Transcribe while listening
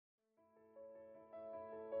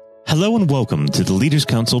Hello and welcome to the Leaders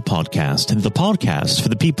Council podcast, the podcast for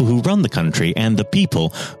the people who run the country and the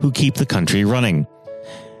people who keep the country running.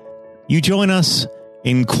 You join us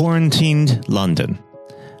in quarantined London.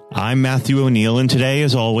 I'm Matthew O'Neill, and today,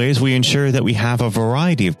 as always, we ensure that we have a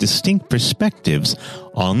variety of distinct perspectives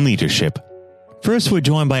on leadership. First, we're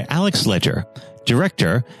joined by Alex Ledger,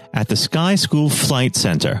 Director at the Sky School Flight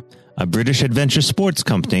Centre, a British adventure sports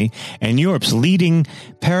company and Europe's leading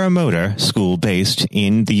paramotor school based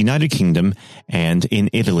in the United Kingdom and in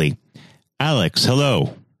Italy. Alex,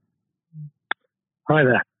 hello. Hi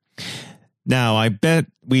there. Now, I bet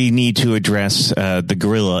we need to address the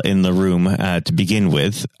gorilla in the room to begin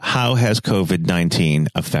with. How has COVID-19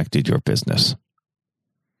 affected your business?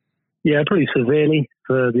 Yeah, pretty severely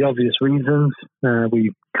for the obvious reasons.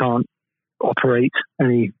 We can't operate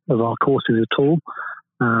any of our courses at all.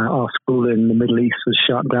 Our school in the Middle East was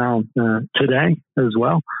shut down today as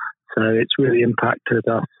well. So it's really impacted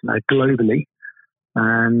us globally.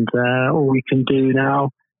 And all we can do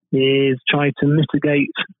now is try to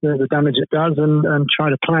mitigate the damage it does and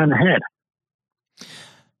try to plan ahead.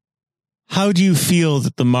 How do you feel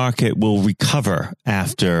that the market will recover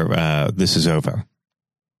after this is over?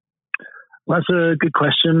 Well, that's a good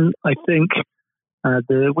question. I think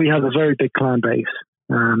we have a very big client base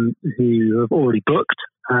who have already booked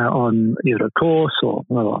on either a course or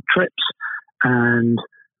one of our trips, and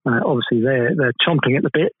obviously they're chomping at the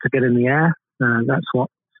bit to get in the air. That's what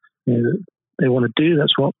they want to do.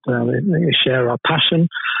 That's what they share our passion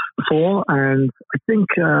for. And I think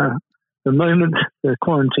the moment the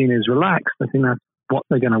quarantine is relaxed, I think that's what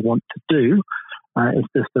they're going to want to do. It's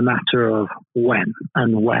just a matter of when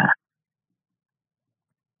and where.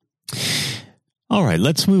 All right,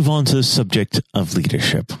 let's move on to the subject of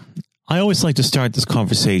leadership. I always like to start this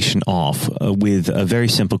conversation off with a very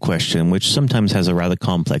simple question, which sometimes has a rather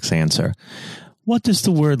complex answer. What does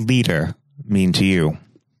the word leader mean to you?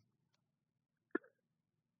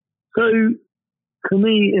 So, for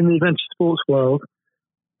me, in the adventure sports world,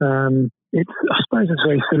 I suppose it's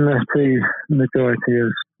very similar to the majority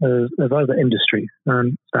of other industries.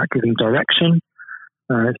 It's about giving direction.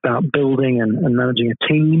 It's about building and managing a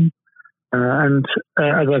team. And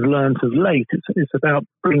as I've learned of late, it's about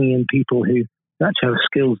bringing in people who actually have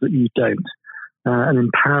skills that you don't, and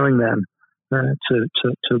empowering them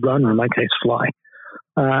to run, or in my case, fly.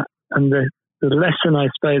 And the lesson, I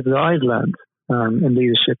suppose, that I've learned in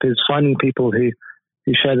leadership is finding people who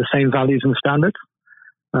share the same values and standards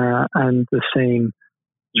and the same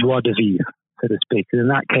joie de vivre, so to speak. And in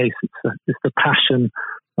that case, it's the passion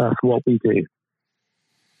for what we do.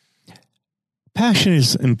 Passion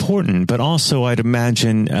is important, but also I'd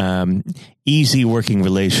imagine easy working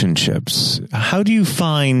relationships. How do you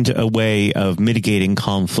find a way of mitigating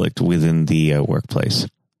conflict within the workplace?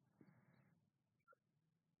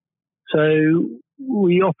 So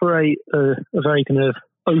we operate a very kind of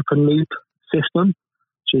open loop system,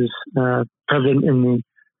 which is prevalent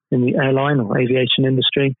in the airline or aviation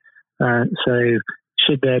industry. So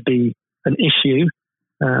should there be an issue,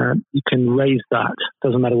 you can raise that.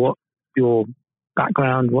 Doesn't matter what your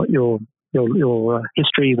background, what your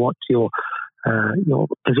history, what your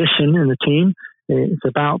position in the team. It's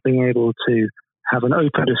about being able to have an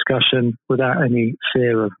open discussion without any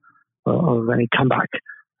fear of any comeback,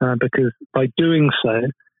 because by doing so,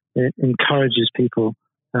 it encourages people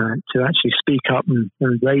to actually speak up and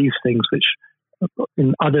raise things which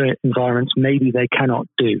in other environments maybe they cannot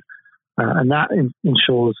do, and that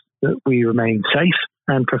ensures that we remain safe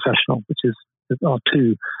and professional, which is our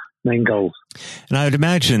two main goals. And I would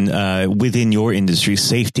imagine within your industry,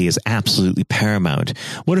 safety is absolutely paramount.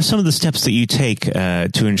 What are some of the steps that you take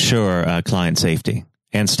to ensure client safety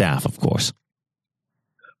and staff, of course?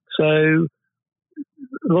 So a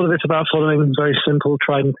lot of it's about following very simple,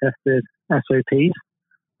 tried and tested SOPs.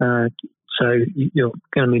 So you're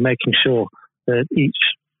going to be making sure that each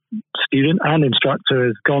student and instructor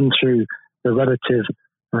has gone through the relative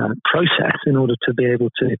process in order to be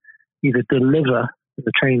able to either deliver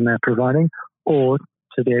the training they're providing or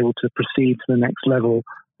to be able to proceed to the next level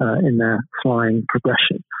in their flying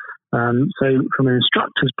progression. So from an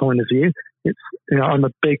instructor's point of view, I'm a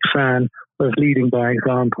big fan of leading by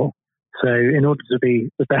example. So in order to be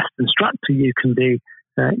the best instructor you can be,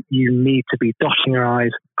 you need to be dotting your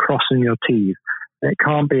I's, crossing your T's. It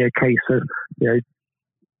can't be a case of,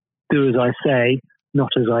 do as I say, not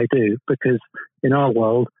as I do, because in our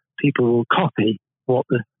world, people will copy what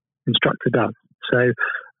the instructor does. So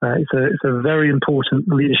it's a very important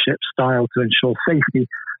leadership style to ensure safety,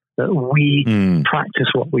 that we practice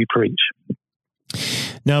what we preach.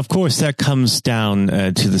 Now, of course, that comes down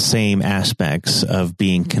to the same aspects of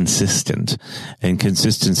being consistent, and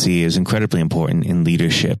consistency is incredibly important in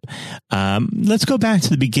leadership. Let's go back to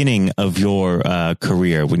the beginning of your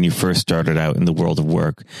career when you first started out in the world of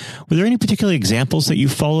work. Were there any particular examples that you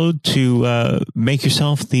followed to make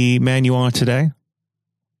yourself the man you are today?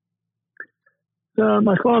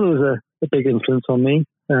 My father was a big influence on me.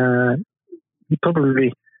 He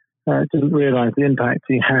probably didn't realise the impact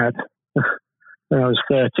he had when I was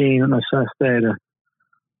 13 on my first day at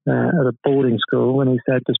a boarding school, when he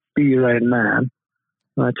said, "Just be your own man."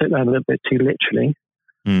 And I took that a little bit too literally.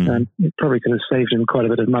 And it probably could have saved him quite a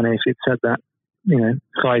bit of money if he'd said that,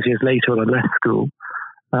 5 years later when I left school.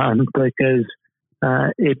 Because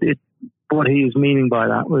what he was meaning by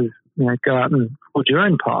that was, go out and forge your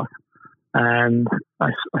own path. And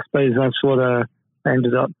I suppose that's what I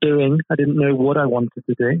ended up doing. I didn't know what I wanted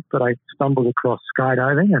to do, but I stumbled across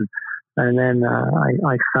skydiving, and then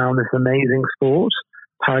I found this amazing sport,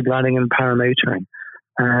 paragliding and paramotoring.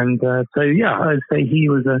 And I'd say he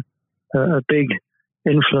was a big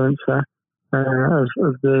influencer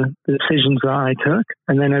of the decisions that I took.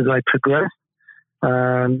 And then as I progressed,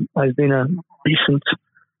 I've been a recent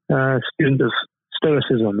student of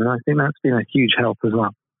Stoicism, and I think that's been a huge help as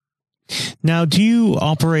well. Now, do you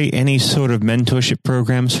operate any sort of mentorship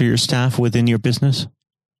programs for your staff within your business?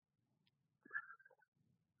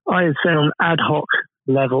 I would say on ad hoc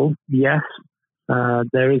level, yes.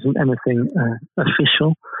 There isn't anything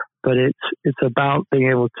official, but it's about being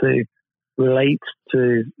able to relate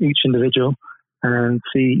to each individual and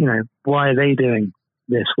see, why are they doing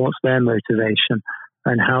this? What's their motivation?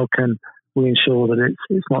 And how can we ensure that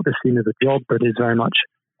it's not just seen as a job, but is very much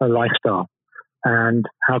a lifestyle? And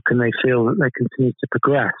how can they feel that they continue to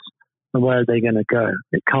progress, and where are they going to go?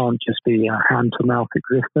 It can't just be a hand-to-mouth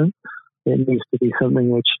existence. It needs to be something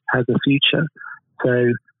which has a future.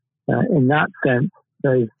 So in that sense,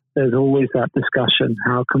 there's always that discussion.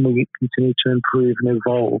 How can we continue to improve and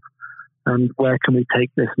evolve? And where can we take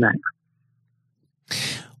this next?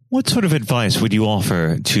 What sort of advice would you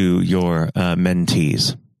offer to your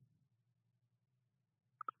mentees?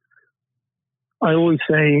 I always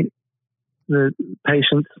say that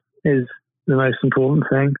patience is the most important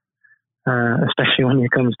thing, especially when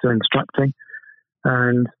it comes to instructing.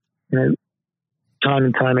 And time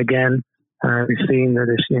and time again, we've seen that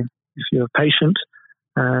if you're patient,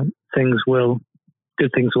 good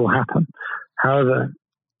things will happen. However,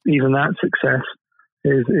 even that success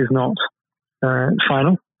is not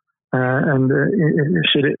final, and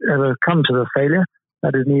should it ever come to the failure,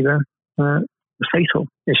 that is neither a fatal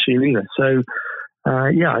issue either. So,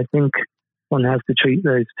 I think one has to treat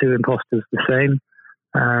those two imposters the same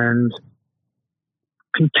and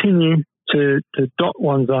continue to dot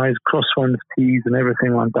one's I's, cross one's T's, and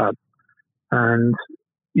everything one does. And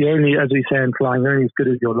you're only, as we say in flying, you're only as good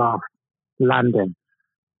as your last landing.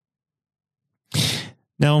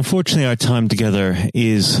 Now, unfortunately, our time together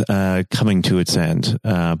is coming to its end.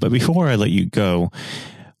 But before I let you go,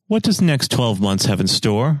 what does the next 12 months have in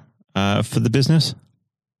store for the business?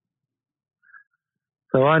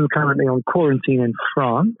 So I'm currently on quarantine in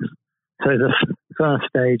France. So the first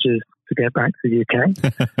stage is to get back to the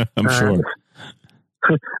UK. I'm sure.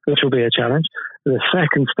 Which will be a challenge. The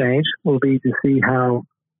second stage will be to see how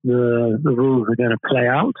the rules are going to play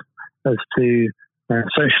out as to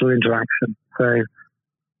social interaction. So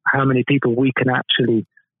how many people we can actually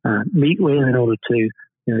meet with in order to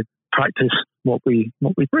practice what we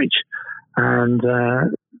preach. And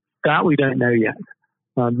that we don't know yet.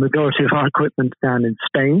 Majority of our equipment's down in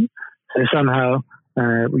Spain, so somehow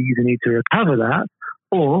we either need to recover that,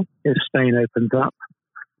 or if Spain opens up,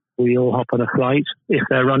 we all hop on a flight, if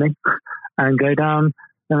they're running, and go down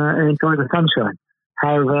and enjoy the sunshine.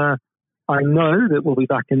 However, I know that we'll be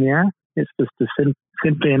back in the air. It's just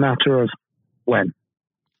simply a matter of when.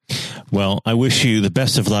 Well, I wish you the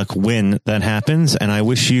best of luck when that happens, and I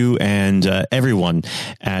wish you and everyone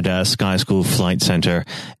at Sky School Flight Center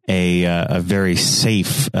a very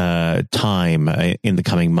safe time in the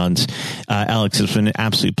coming months. Alex, it's been an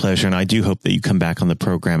absolute pleasure, and I do hope that you come back on the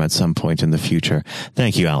program at some point in the future.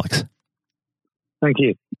 Thank you, Alex. Thank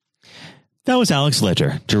you. That was Alex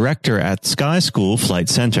Ledger, director at Sky School Flight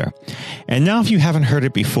Center. And now, if you haven't heard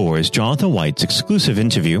it before, is Jonathan White's exclusive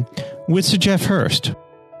interview with Sir Geoff Hurst.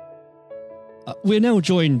 We're now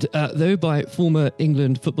joined, though, by former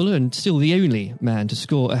England footballer and still the only man to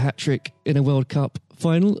score a hat-trick in a World Cup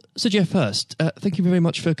final, Sir Geoff Hurst. Thank you very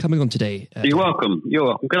much for coming on today. You're welcome. You're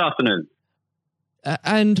welcome. Good afternoon.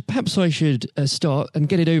 And perhaps I should start and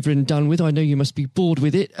get it over and done with. I know you must be bored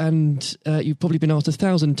with it, and you've probably been asked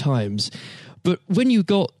 1,000 times. But when you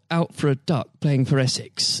got out for a duck playing for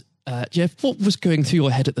Essex, Jeff, what was going through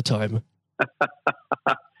your head at the time?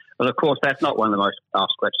 Well, of course, that's not one of the most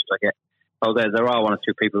asked questions I get. Oh, there are one or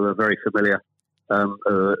two people who are very familiar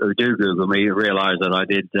who do Google me, realise that I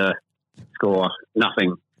did score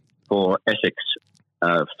nothing for Essex.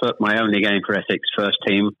 My only game for Essex first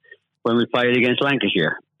team when we played against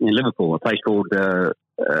Lancashire in Liverpool, a place called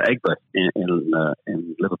Egbert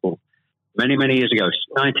in Liverpool, many years ago,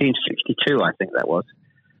 1962, I think that was.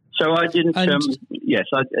 So I didn't. I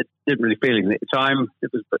didn't really feel it at the time.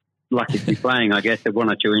 It was lucky to be playing. I guess there were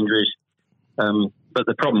one or two injuries, but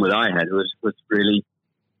the problem that I had was really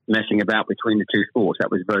messing about between the two sports. That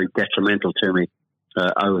was very detrimental to me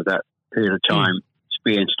over that period of time,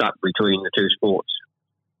 being stuck between the two sports.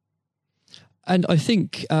 And I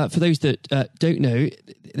think for those that don't know,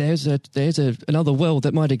 there's another world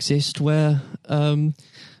that might exist where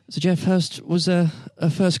Sir Geoff Hurst was a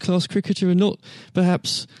first-class cricketer and not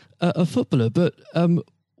perhaps a footballer. But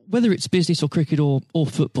whether it's business or cricket or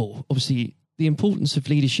football, obviously the importance of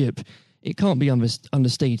leadership, it can't be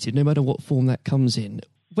understated, no matter what form that comes in.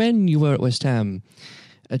 When you were at West Ham,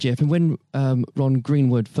 Geoff, and when Ron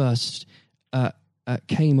Greenwood first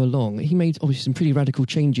came along, he made obviously some pretty radical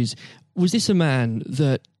changes. Was this a man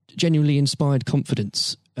that genuinely inspired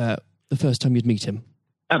confidence the first time you'd meet him?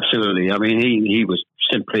 Absolutely. I mean, he was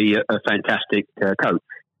simply a fantastic coach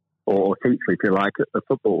or teacher, if you like, of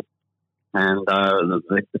football. And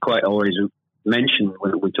the quite always mentioned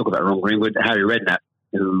when we talk about Ron Greenwood, Harry Redknapp,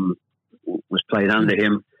 who was played under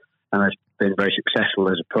him and has been very successful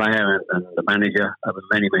as a player and the manager over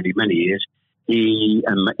many years. He's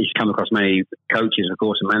come across many coaches, of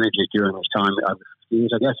course, and managers during his time over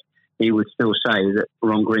years, I guess. He would still say that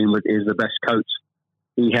Ron Greenwood is the best coach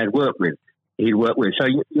he'd worked with. So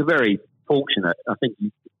you're very fortunate. I think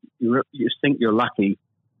you think you're lucky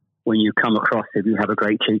when you come across, if you have a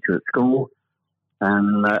great teacher at school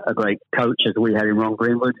and a great coach as we had in Ron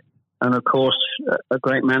Greenwood, and of course a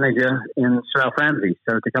great manager in Sir Alf Ramsey.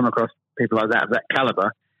 So to come across people like that, of that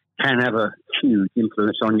calibre, can have a huge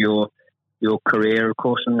influence on your career, of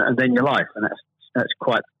course, and then your life. And that's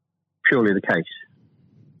quite purely the case.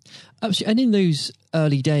 Absolutely. And in those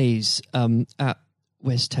early days at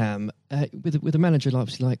West Ham, with a manager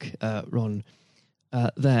like Ron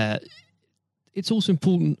there, it's also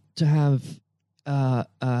important to have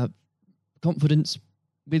confidence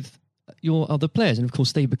with your other players. And of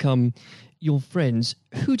course, they become your friends.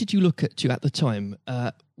 Who did you look at the time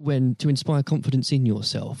to inspire confidence in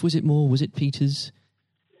yourself? Was it Peters?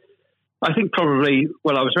 I think probably,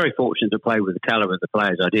 I was very fortunate to play with the calibre of the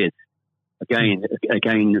players I did. Again,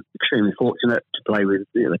 extremely fortunate to play with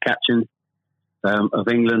the captain of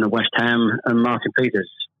England and West Ham and Martin Peters,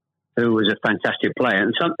 who was a fantastic player.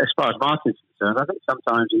 And as far as Martin's concerned, I think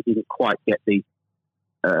sometimes he didn't quite get the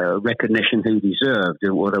recognition he deserved.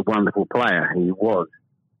 What a wonderful player he was.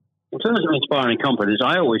 In terms of inspiring confidence,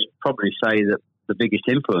 I always probably say that the biggest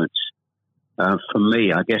influence for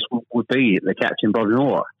me, I guess, would be the captain, Bobby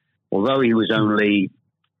Moore. Although he was only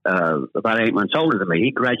about 8 months older than me,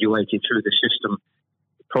 he graduated through the system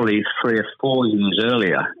probably 3 or 4 years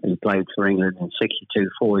earlier. He played for England in 62,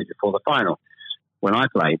 4 years before the final when I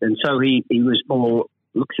played. And so he was more,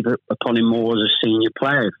 looked upon him more as a senior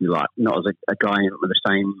player, if you like, not as a guy with the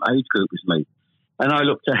same age group as me. And I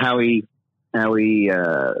looked at how he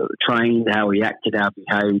trained, how he acted, how he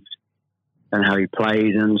behaved, and how he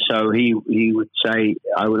played. And so he would say,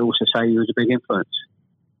 I would also say he was a big influence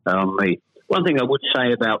on me. One thing I would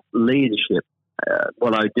say about leadership,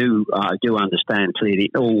 I do understand clearly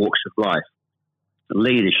in all walks of life,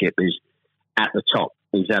 leadership is at the top,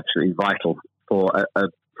 is absolutely vital for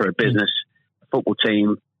a business, a football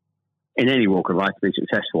team, in any walk of life to be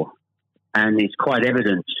successful. And it's quite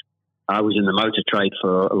evident. I was in the motor trade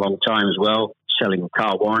for a long time as well, selling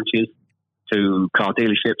car warranties to car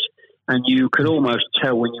dealerships. And you could almost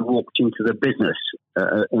tell when you walked into the business,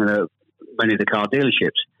 many of the car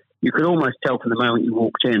dealerships, you could almost tell from the moment you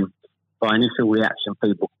walked in by initial reaction,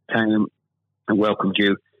 people came and welcomed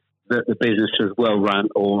you, that the business was well run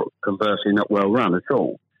or conversely not well run at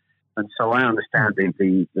all. And so I understand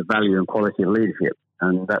the value and quality of leadership.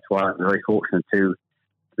 And that's why I'm very fortunate to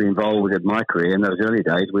be involved in my career in those early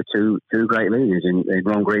days with two great leaders in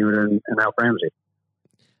Ron Greenwood and Alf Ramsey.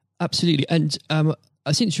 Absolutely. And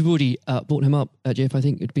since you've already brought him up, Jeff, I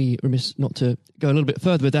think it'd be remiss not to go a little bit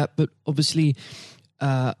further with that. But obviously,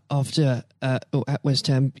 after at West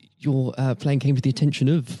Ham, your playing came to the attention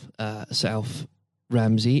of Sir Alf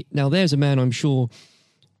Ramsey. Now, there's a man I'm sure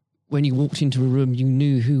when you walked into a room, you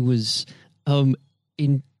knew who was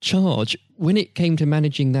in charge. When it came to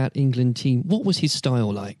managing that England team, what was his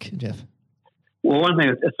style like, Jeff? Well,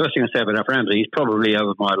 the first thing I say about Alf Ramsey, he's probably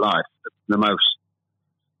over my life the most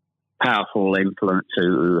powerful influence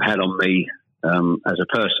who had on me as a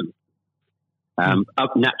person.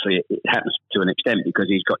 Naturally, it happens to an extent because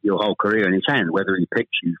he's got your whole career in his hand. Whether he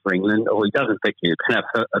picks you for England or he doesn't pick you, it can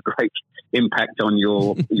have a great impact on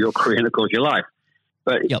your career and, of course, your life.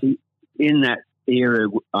 But in that era,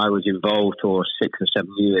 I was involved for 6 or 7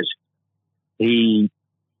 years.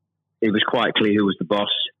 It was quite clear who was the boss.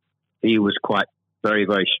 He was quite very,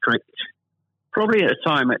 very strict. Probably at a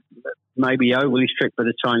time, maybe overly strict, but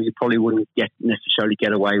at a time you probably wouldn't necessarily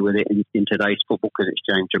get away with it in today's football because it's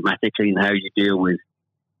changed dramatically in how you deal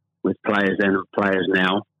with players then and players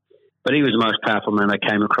now. But he was the most powerful man I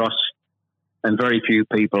came across, and very few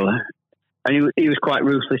people. And he was quite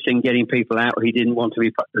ruthless in getting people out who didn't want to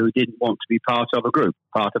be part of a group,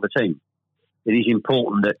 part of a team. It is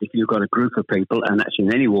important that if you've got a group of people, and that's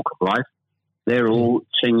in any walk of life, they're all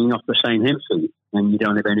singing off the same hymn sheet, and you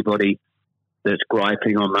don't have anybody that's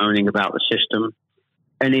griping or moaning about the system.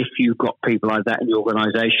 And if you've got people like that in your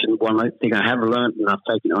organisation, one thing I have learned, and I've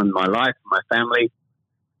taken it on in my life, my family,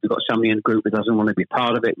 you've got somebody in a group that doesn't want to be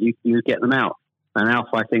part of it, you get them out. And Alf,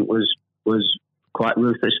 I think, was quite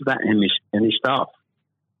ruthless of that in his staff.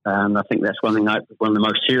 And I think that's one of the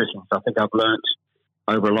most serious things I think I've learnt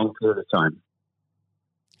over a long period of time.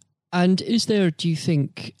 And is there, do you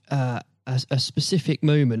think, a specific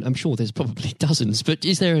moment, I'm sure there's probably dozens, but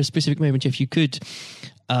is there a specific moment, if you could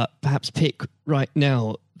perhaps pick right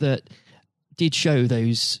now, that did show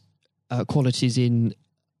those qualities in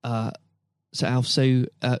Sir Alf so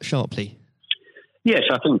sharply? Yes,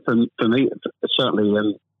 I think for me,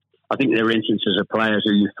 certainly, I think there are instances of players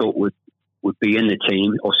who you thought would be in the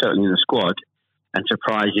team or certainly in the squad, and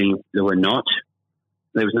surprisingly they were not.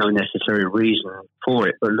 There was no necessary reason for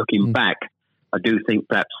it, but looking back, I do think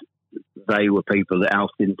perhaps they were people that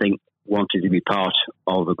Alf didn't think wanted to be part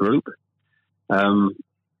of a group.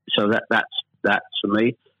 So that's for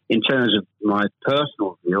me. In terms of my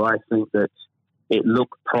personal view, I think that it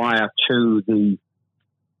looked prior to the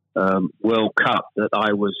World Cup that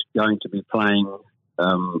I was going to be playing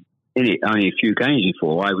in it only a few games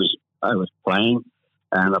before. I was playing,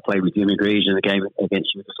 and I played with Jimmy Greaves in a game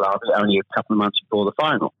against Yugoslavia only a couple of months before the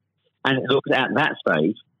final. And it looked at that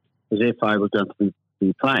stage as if I was going to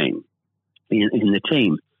be playing in the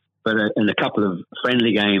team. But in a couple of more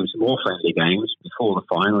friendly games before the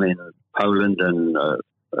final in Poland and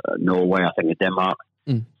Norway, I think, and Denmark,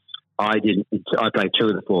 I played 2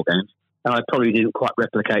 of the 4 games, and I probably didn't quite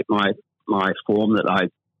replicate my form that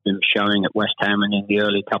I'd been showing at West Ham and in the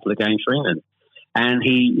early couple of games for England. And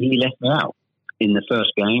he left me out in the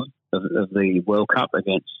first game of the World Cup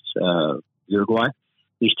against Uruguay.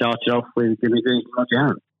 He started off with Jimmy Greaves and Roger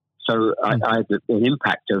Hunt. So I had an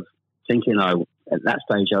impact of thinking at that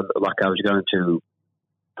stage I looked like I was going to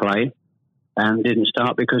play, and didn't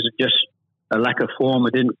start because of just a lack of form. I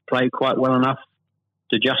didn't play quite well enough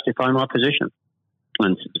to justify my position.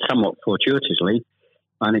 And somewhat fortuitously,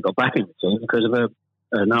 I only got back in the team because of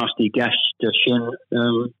a nasty gash to shin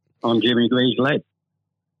on Jimmy Greaves' leg.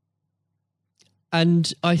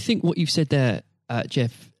 And I think what you've said there,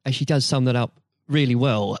 Jeff, actually does sum that up really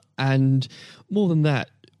well. And more than that,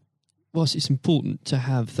 whilst it's important to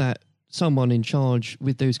have that someone in charge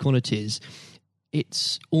with those qualities,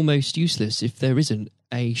 it's almost useless if there isn't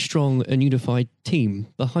a strong and unified team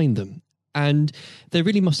behind them. And there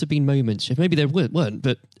really must have been moments, Jeff, maybe there weren't,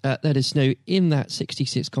 but let us know, in that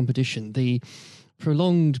 66 competition, the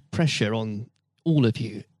prolonged pressure on all of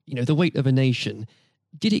you, the weight of a nation,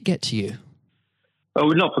 did it get to you? Oh,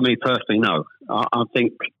 not for me personally, no. I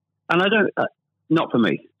think, and I don't, not for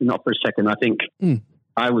me, not for a second. I think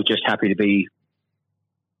I was just happy to be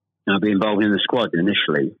involved in the squad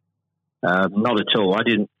initially. Not at all.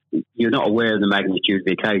 You're not aware of the magnitude of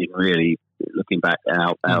the occasion, really, looking back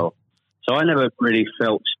out. So I never really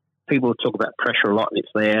felt, people talk about pressure a lot, and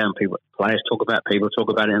it's there, and players talk about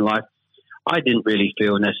it in life. I didn't really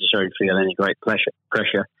necessarily feel any great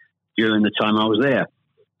pressure during the time I was there.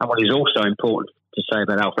 And what is also important to say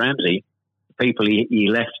about Alf Ramsey, the people he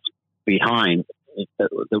left behind,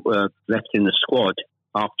 that were left in the squad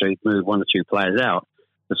after he moved 1 or 2 players out,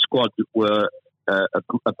 the squad were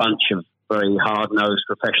a bunch of very hard-nosed,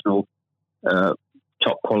 professional,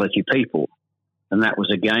 top-quality people. And that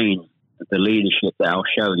was, again, the leadership that Al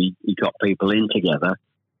showed. He got people in together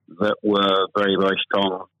that were very, very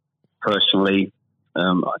strong personally.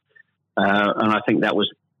 And I think that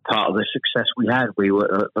was part of the success we had. We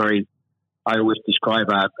were I always describe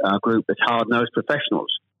our group as hard-nosed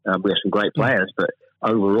professionals. We have some great players, but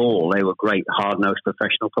overall they were great hard-nosed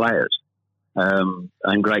professional players. and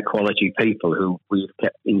great quality people who we've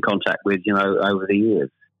kept in contact with, over the years.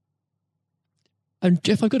 And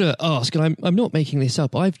Jeff, I've got to ask, and I'm not making this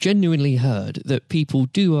up, I've genuinely heard that people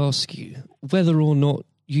do ask you whether or not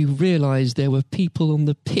you realise there were people on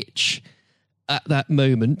the pitch at that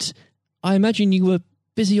moment. I imagine you were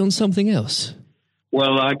busy on something else.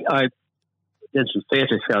 Well, I did some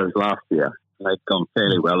theatre shows last year. They've gone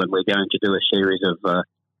fairly well, and we're going to do a series of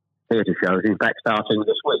theatre shows, in fact, starting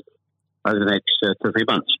this week, over the next 2 or 3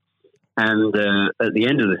 months. And at the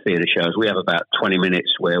end of the theatre shows, we have about 20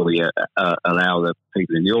 minutes where we allow the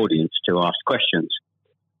people in the audience to ask questions.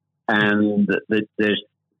 And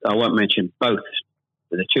I won't mention both.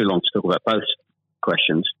 They're too long to talk about both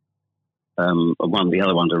questions. The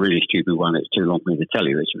other one's a really stupid one. It's too long for me to tell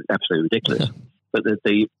you. It's absolutely ridiculous. But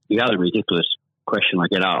the other ridiculous question I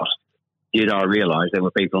get asked, did I realise there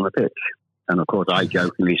were people on the pitch? And of course I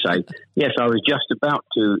jokingly say, yes, I was just about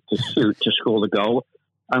to shoot to score the goal.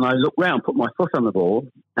 And I looked round, put my foot on the ball,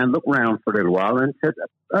 and looked round for a little while and said,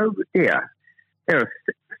 oh dear, there are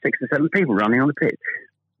 6 or 7 people running on the pitch.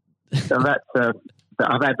 So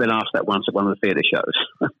I've been asked that once at one of the theatre shows.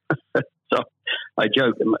 So I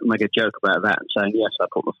make a joke about that and saying, yes, I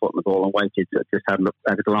put my foot on the ball and waited to just have a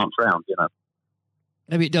glance round,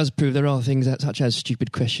 Maybe it does prove there are things such as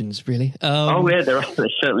stupid questions, really. Oh, yeah, there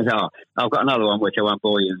certainly are. I've got another one which I won't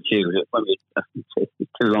bore you into.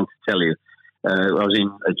 It's too long to tell you. I was in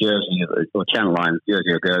a Jersey or Channel Line,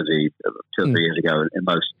 Jersey or Guernsey 2 or 3 years ago, and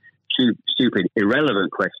most stupid,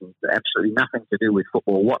 irrelevant questions, absolutely nothing to do with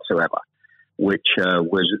football whatsoever, which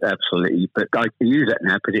was absolutely, but I can use that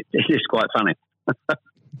now because it is quite funny.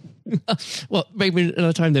 Well, maybe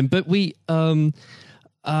another time then, but we... well,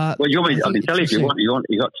 you want me? I can tell you if you want.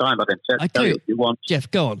 You got time? I can tell you if you want.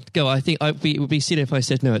 Jeff, go on. Go. I think it would be silly if I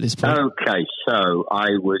said no at this point. Okay, so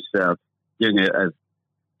I was doing at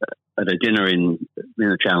a dinner in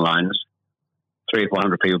the Channel Lines, 300 or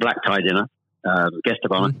 400 people, black tie dinner, guest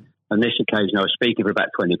of honour. On this occasion, I was speaking for about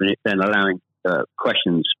 20 minutes, then allowing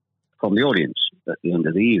questions from the audience at the end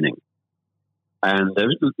of the evening. And there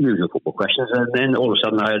was usual football questions, and then all of a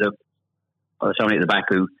sudden I had somebody at the back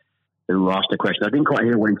who asked a question. I didn't quite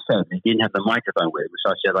hear what he said. He didn't have the microphone with him,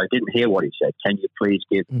 so I said, I didn't hear what he said. Can you please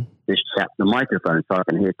give this chap the microphone so I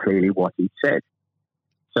can hear clearly what he said?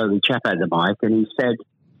 So the chap had the mic, and he said,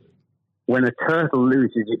 when a turtle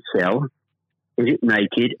loses its shell, is it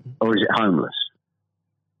naked or is it homeless?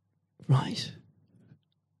 Right.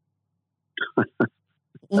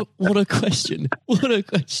 What a question. What a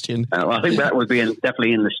question. I think that would be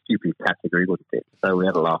definitely in the stupid category, wouldn't it? So we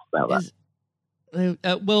had a laugh about that.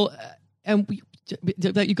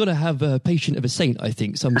 You've got to have a patient of a saint, I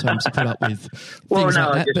think, sometimes to put up with things like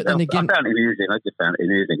that. But then again, I found it amusing. I just found it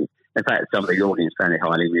amusing. In fact, some of the audience found it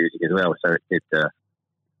highly amusing as well. So it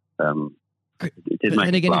did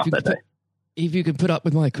make me laugh that day. If you can put up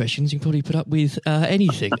with my questions, you can probably put up with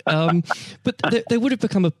anything. But there would have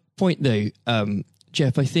become a point, though,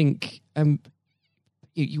 Jeff, I think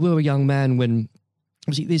you were a young man when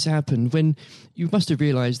obviously this happened, when you must have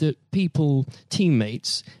realised that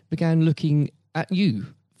teammates, began looking at you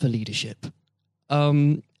for leadership.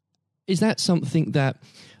 Is that something that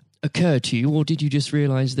occurred to you, or did you just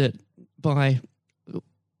realise that by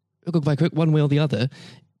one way or the other,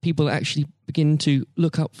 people actually begin to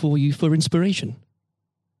look up for you for inspiration?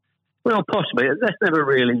 Well, possibly. That's never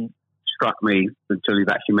really struck me until you've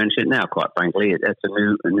actually mentioned it now, quite frankly. It's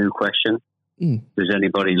a new question. Does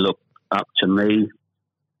anybody look up to me?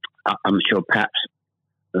 I'm sure perhaps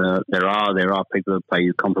there are people who pay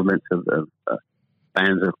you compliments of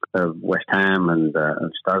fans of West Ham and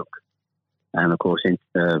Stoke, and of course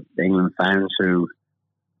England fans who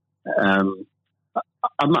I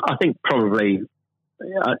think probably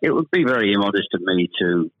it would be very immodest of me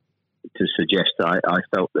to suggest that I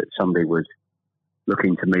felt that somebody was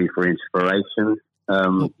looking to me for inspiration.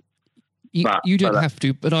 You don't have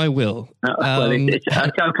to, but I will. It's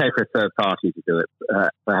okay for a third party to do it.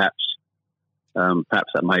 Perhaps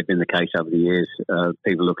that may have been the case over the years.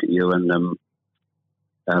 People look at you and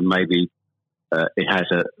maybe it has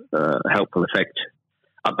a helpful effect.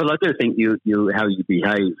 But I do think you how you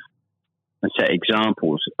behave and set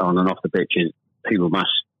examples on and off the pitch, people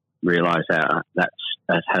must realise that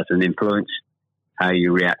has an influence. How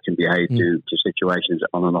you react and behave to situations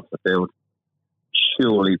on and off the field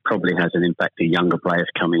surely probably has an impact to younger players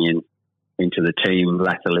coming into the team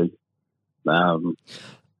latterly.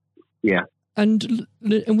 And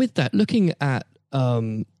with that, looking at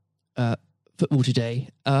football today,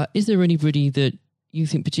 is there anybody that you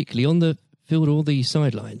think particularly on the field or the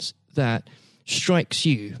sidelines that strikes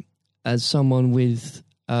you as someone with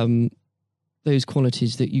those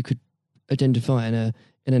qualities that you could identify in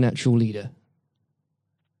a natural leader?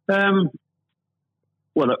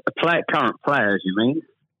 Well, current players, you mean?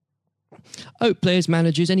 Oh, players,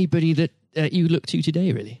 managers, anybody that you look to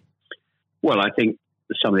today, really? Well, I think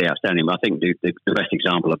some of the outstanding. I think the best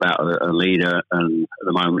example about a leader at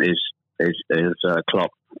the moment is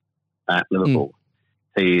Klopp at Liverpool.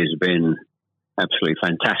 He has been absolutely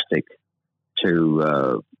fantastic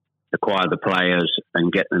to acquire the players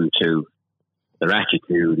and get them to. Their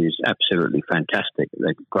attitude is absolutely fantastic.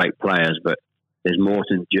 They're great players, but there's more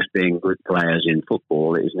than just being good players in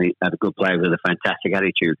football. It is have a good player with a fantastic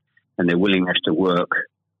attitude, and their willingness to work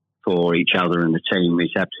for each other and the team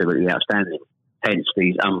is absolutely outstanding. Hence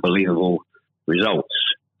these unbelievable results.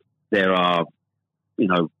 There are,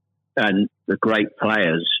 and the great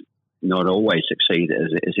players not always succeed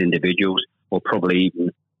as individuals, or probably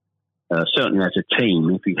even certainly as a team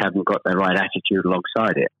if you haven't got the right attitude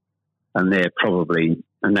alongside it. And they're probably,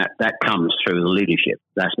 and that comes through the leadership.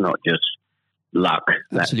 That's not just luck.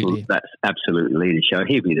 Absolutely. That's absolute leadership.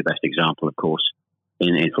 He'd be the best example, of course,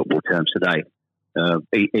 in football terms today.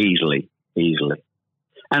 Easily.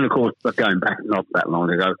 And of course, but going back not that long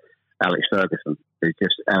ago, Alex Ferguson is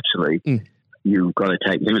just absolutely. You've got to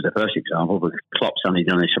take him as the first example, because Klopp's only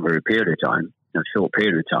done this over a period of time, a short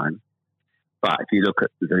period of time. But if you look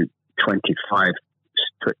at the 26,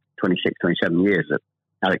 27 years that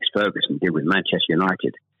Alex Ferguson did with Manchester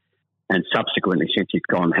United, and subsequently since he's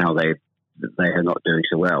gone, how they are not doing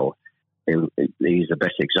so well. He's the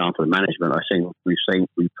best example of management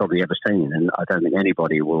we've probably ever seen, and I don't think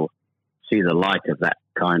anybody will see the light of that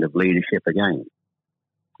kind of leadership again.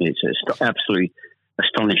 It's absolutely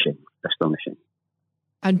astonishing.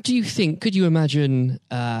 And do you think, could you imagine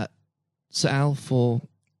Sir Alf or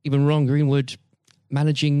even Ron Greenwood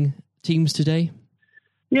managing teams today?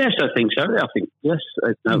 Yes, I think so. I think yes,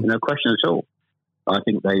 no question at all. I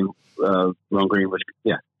think Ron Greenwood.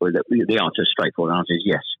 Yeah, well, the answer, straightforward answer is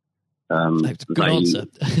yes. That's a good answer.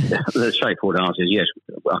 The straightforward answer is yes.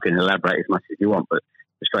 I can elaborate as much as you want, but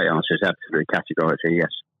the straight answer is absolutely categorically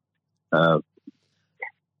yes.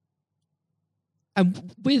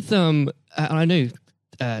 And with and I know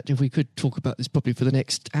if we could talk about this probably for the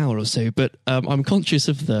next hour or so, but I'm conscious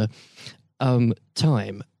of the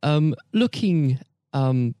time. Looking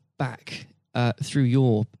back through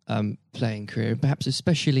your playing career, perhaps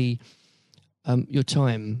especially your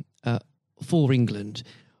time for England,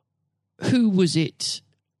 who was it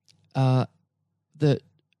that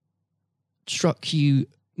struck you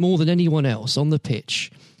more than anyone else on the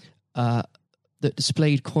pitch that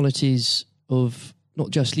displayed qualities of not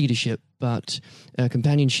just leadership but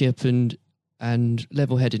companionship and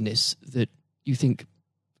level-headedness that you think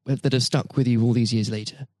that have stuck with you all these years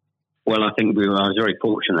later? Well, I think I was very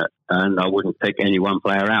fortunate, and I wouldn't pick any one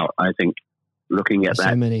player out. I think looking at that,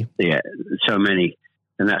 so many,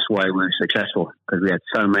 and that's why we were successful, because we had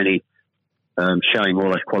so many showing all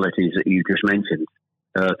those qualities that you just mentioned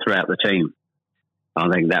throughout the team. I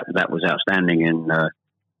think that was outstanding, and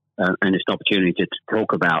it's an opportunity to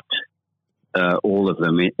talk about all of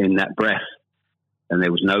them in that breath. And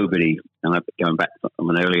there was nobody. And going back from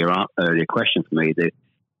an earlier question for me,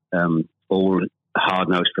 all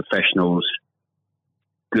hard-nosed professionals,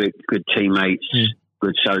 good teammates,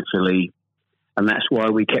 good socially, and that's why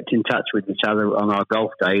we kept in touch with each other on our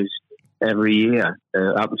golf days every year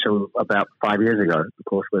up until about 5 years ago. Of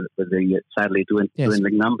course, with the sadly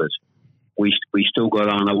dwindling numbers, we still got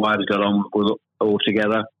on. Our wives got on all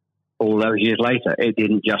together all those years later. It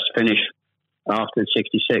didn't just finish after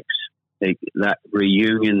 '66. That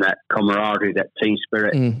reunion, that camaraderie, that team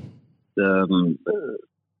spirit,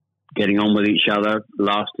 getting on with each other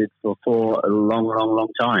lasted for a long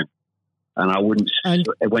time. And I wouldn't,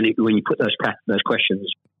 when you put those questions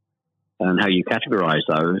and how you categorise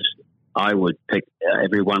those, I would pick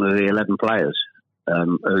every one of the 11 players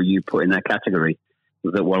who you put in that category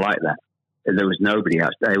that were like that. There was nobody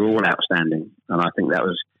else. They were all outstanding. And I think that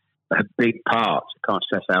was a big part. I can't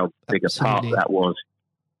stress how big a part that was.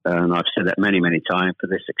 And I've said that many times, for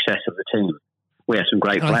the success of the team. We had some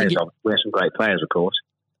great players. We had some great players, of course.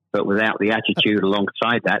 But without the attitude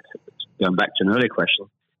alongside that, going back to an earlier question,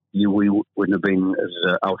 we wouldn't have been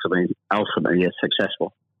as ultimately as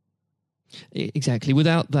successful. Exactly.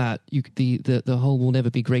 Without that, the whole will never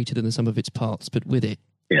be greater than the sum of its parts. But with it,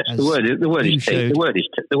 yes, the word is team.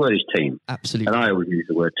 The word is team. Absolutely. And I always use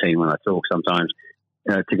the word team when I talk. Sometimes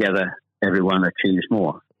together, everyone achieves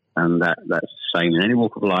more, and that's the same in any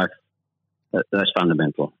walk of life. That's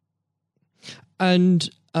fundamental. And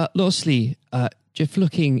lastly, Jeff,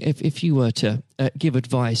 looking if you were to give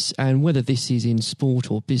advice, and whether this is in sport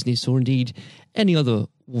or business or indeed any other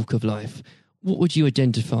walk of life, what would you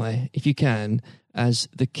identify, if you can, as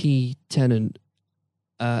the key tenant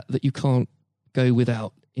that you can't go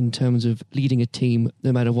without in terms of leading a team,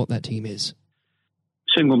 no matter what that team is?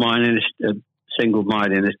 Single-mindedness,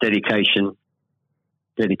 dedication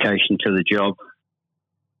to the job,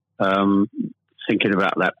 thinking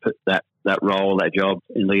about that role, that job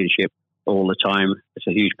in leadership all the time. It's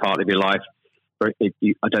a huge part of your life. I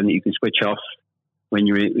don't think you can switch off when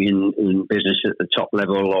you're in business at the top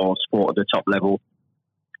level or sport at the top level.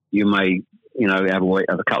 You may, have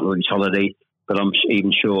a couple of weeks holiday, but I'm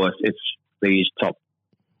even sure if these top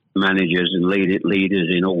managers and leaders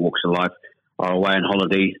in all walks of life are away on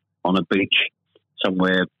holiday on a beach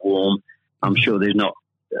somewhere warm, I'm sure they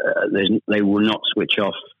will not switch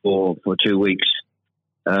off for 2 weeks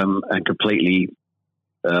and completely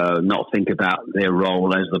not think about their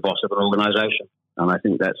role as the boss of an organisation. And I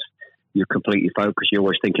think you're completely focused. You're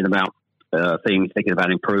always thinking about things, thinking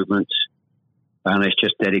about improvements, and it's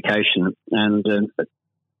just dedication and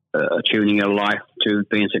tuning your life to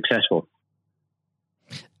being successful.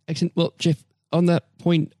 Excellent. Well, Jeff, on that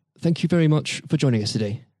point, thank you very much for joining us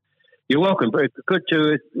today. You're welcome. Very good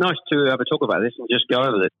nice to have a talk about this and just go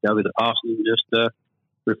over the past and just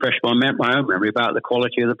refresh my own memory about the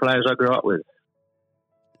quality of the players I grew up with.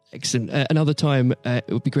 Excellent. Another time, it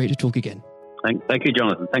would be great to talk again. Thank you,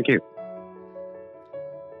 Jonathan. Thank you.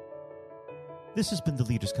 This has been the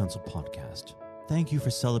Leaders Council podcast. Thank you for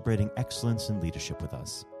celebrating excellence in leadership with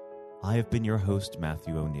us. I have been your host,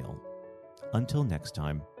 Matthew O'Neill. Until next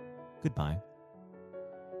time, goodbye.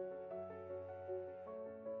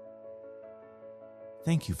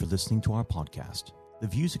 Thank you for listening to our podcast. The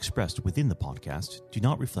views expressed within the podcast do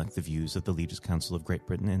not reflect the views of the Leaders Council of Great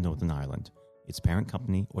Britain and Northern Ireland, its parent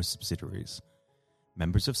company or subsidiaries,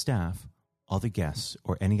 members of staff, other guests,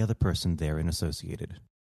 or any other person therein associated.